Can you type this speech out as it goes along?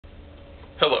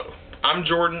Hello, I'm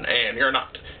Jordan, and you're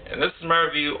not, and this is my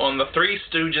review on the Three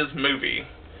Stooges movie.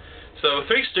 So,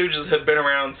 Three Stooges have been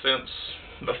around since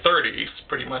the 30s,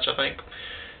 pretty much, I think,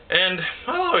 and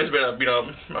I've always been a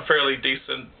fairly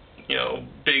decent,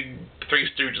 big Three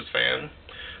Stooges fan,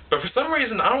 but for some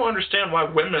reason, I don't understand why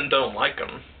women don't like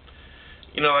them.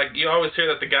 Like, you always hear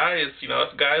that the guys,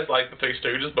 us guys like the Three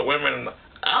Stooges, but women,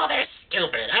 oh, they're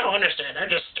stupid, I don't understand, they're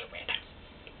just stupid.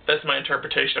 That's my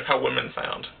interpretation of how women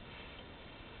sound.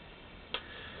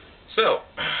 So,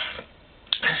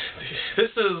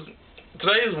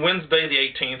 today is Wednesday the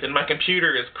 18th, and my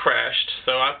computer is crashed,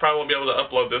 so I probably won't be able to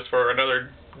upload this for another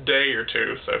day or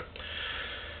two, so.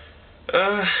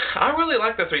 I really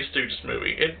like the Three Stooges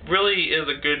movie. It really is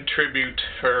a good tribute,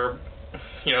 to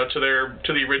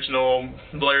the original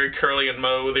Larry, Curly, and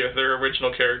Moe, their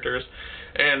original characters.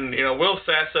 And, Will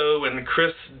Sasso and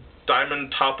Chris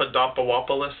Diamond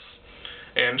Papadopoulos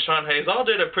and Sean Hayes all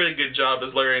did a pretty good job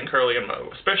as Larry and Curly and Moe,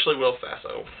 especially Will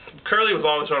Sasso. Curly was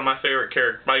always one of my favorite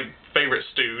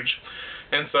Stooge,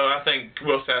 and so I think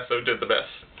Will Sasso did the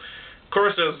best. Of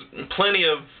course, there's plenty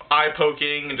of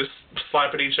eye-poking and just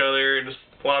slapping each other and just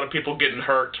a lot of people getting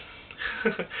hurt.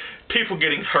 People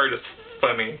getting hurt is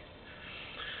funny.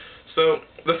 So,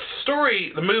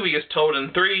 the movie is told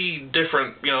in three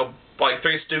different,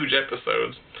 Three Stooge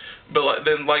episodes. But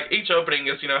then, each opening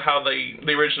is, how the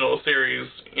original series,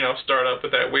 start up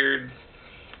with that weird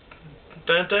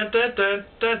dun dun dun dun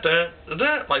dun dun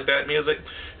dun, like that music,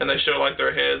 and they show,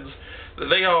 their heads.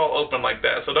 They all open like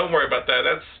that, so don't worry about that.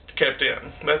 That's kept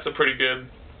in. That's a pretty good,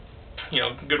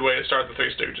 good way to start the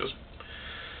Three Stooges.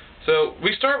 So,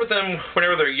 we start with them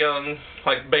whenever they're young,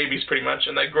 like babies pretty much,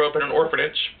 and they grow up in an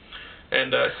orphanage.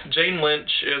 And Jane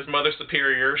Lynch is Mother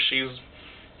Superior. She's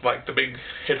the big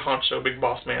head honcho, big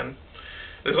boss man.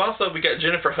 There's also, we got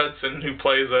Jennifer Hudson, who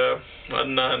plays a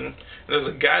nun. And there's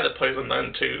a guy that plays a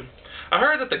nun, too. I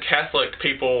heard that the Catholic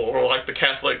people, or the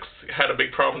Catholics, had a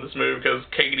big problem with this movie because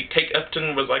Kate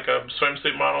Upton was a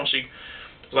swimsuit model, and she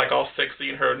was all sexy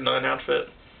in her nun outfit.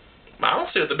 I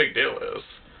don't see what the big deal is.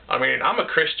 I mean, I'm a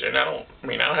Christian. I don't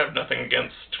have nothing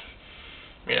against,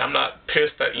 I'm not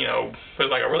pissed that,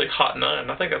 there's a really hot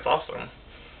nun. I think that's awesome.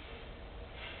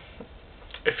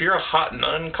 If you're a hot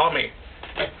nun, call me.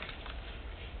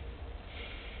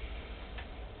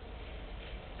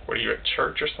 What, are you at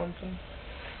church or something?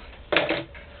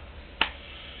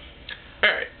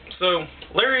 Alright, so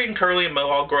Larry and Curly and Moe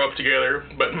all grow up together,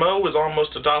 but Moe was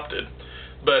almost adopted.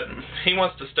 But he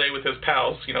wants to stay with his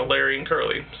pals, Larry and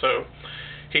Curly, so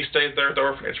he stays there at the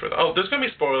orphanage with them. Oh, there's going to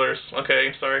be spoilers.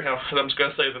 Okay, sorry, I'm just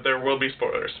going to say that there will be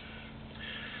spoilers.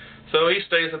 So he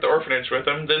stays at the orphanage with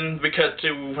them. Then we cut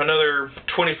to another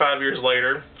 25 years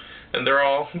later, and they're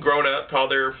all grown up, all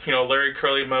their, Larry,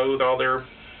 Curly, Moe, all their,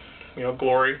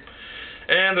 glory.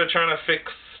 And they're trying to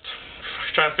fix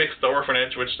the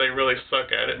orphanage, which they really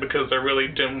suck at it because they're really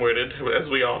dim-witted, as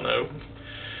we all know.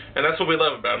 And that's what we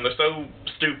love about them. They're so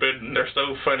stupid and they're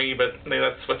so funny, but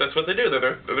that's what they do.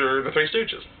 They're the Three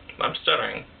Stooges. I'm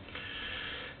stuttering.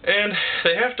 And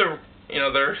they have to,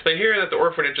 they hear that the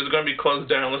orphanage is going to be closed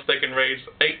down unless they can raise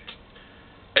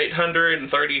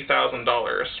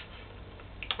 $830,000.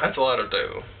 That's a lot of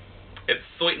dough. It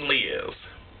certainly is.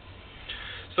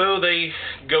 So they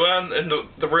go out into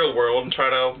the real world and try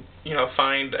to,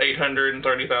 find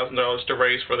 $830,000 to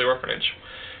raise for the orphanage.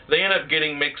 They end up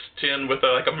getting mixed in with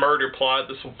a murder plot.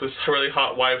 This really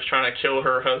hot wife's trying to kill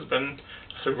her husband,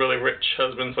 a really rich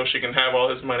husband, so she can have all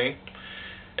his money.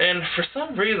 And for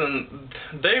some reason,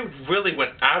 they really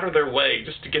went out of their way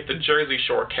just to get the Jersey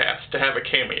Shore cast to have a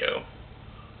cameo.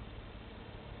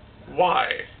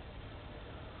 Why?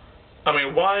 I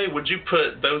mean, why would you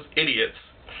put those idiots,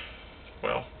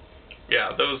 well,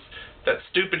 yeah, that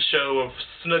stupid show of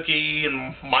Snooki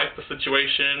and Mike the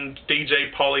Situation,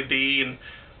 DJ Pauly D, and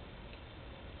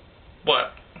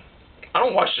what? I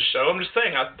don't watch the show. I'm just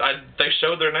saying, they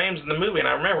showed their names in the movie and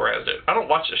I memorized it. I don't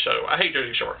watch the show. I hate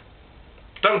Jersey Shore.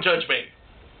 Don't judge me.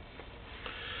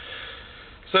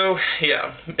 So,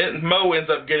 yeah, Moe ends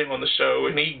up getting on the show,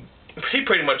 and he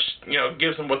pretty much,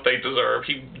 gives them what they deserve.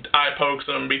 He eye pokes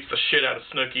them, beats the shit out of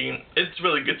Snooki. It's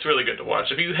really good to watch.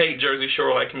 If you hate Jersey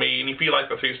Shore like me, and if you like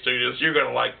the Three Stooges, you're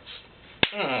gonna like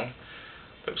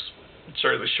those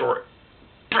Jersey Shore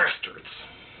bastards.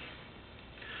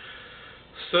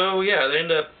 So yeah, they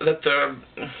end up that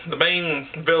the main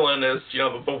villain is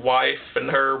the wife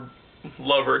and her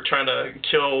lover trying to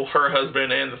kill her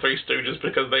husband and the Three Stooges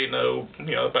because they know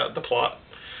about the plot.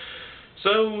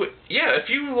 So yeah, if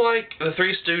you like the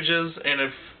Three Stooges, and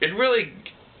if it really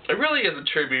is a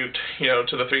tribute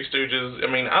to the Three Stooges. I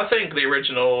mean, I think the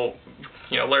original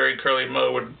Larry, Curly, and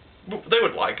Moe would they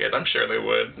would like it. I'm sure they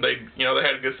would. They they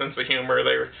had a good sense of humor.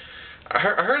 I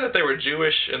heard that they were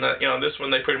Jewish, and that in this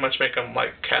one they pretty much make them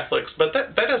like Catholics, but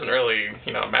that doesn't really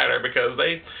matter, because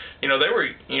they were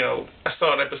I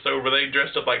saw an episode where they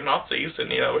dressed up like Nazis,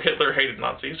 and Hitler hated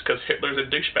Nazis because Hitler's a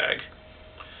douchebag.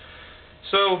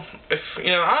 So if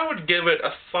I would give it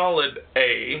a solid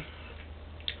A.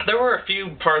 There were a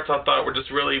few parts I thought were just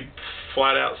really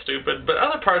flat out stupid, but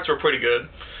other parts were pretty good,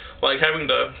 like having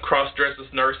to cross dress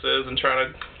as nurses and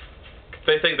trying to.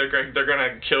 They think they're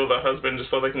gonna kill the husband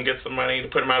just so they can get some money to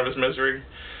put him out of his misery,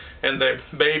 and the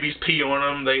babies pee on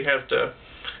him. They have to,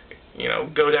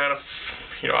 go down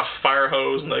a fire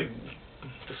hose, and they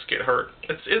just get hurt.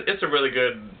 It's a really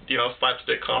good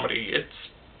slapstick comedy.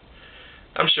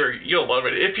 I'm sure you'll love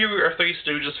it if you're a Three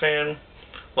Stooges fan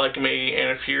like me,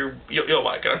 and if you'll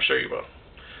like it. I'm sure you will.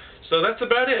 So that's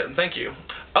about it. Thank you.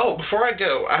 Oh, before I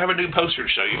go, I have a new poster to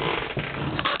show you.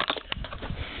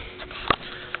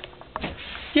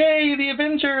 Yay, the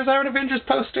Avengers! I have an Avengers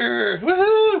poster!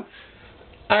 Woohoo!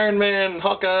 Iron Man,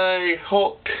 Hawkeye,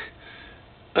 Hulk,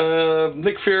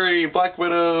 Nick Fury, Black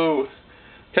Widow,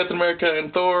 Captain America,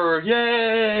 and Thor.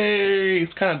 Yay!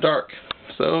 It's kind of dark.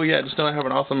 So yeah, just know I have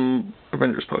an awesome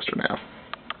Avengers poster now.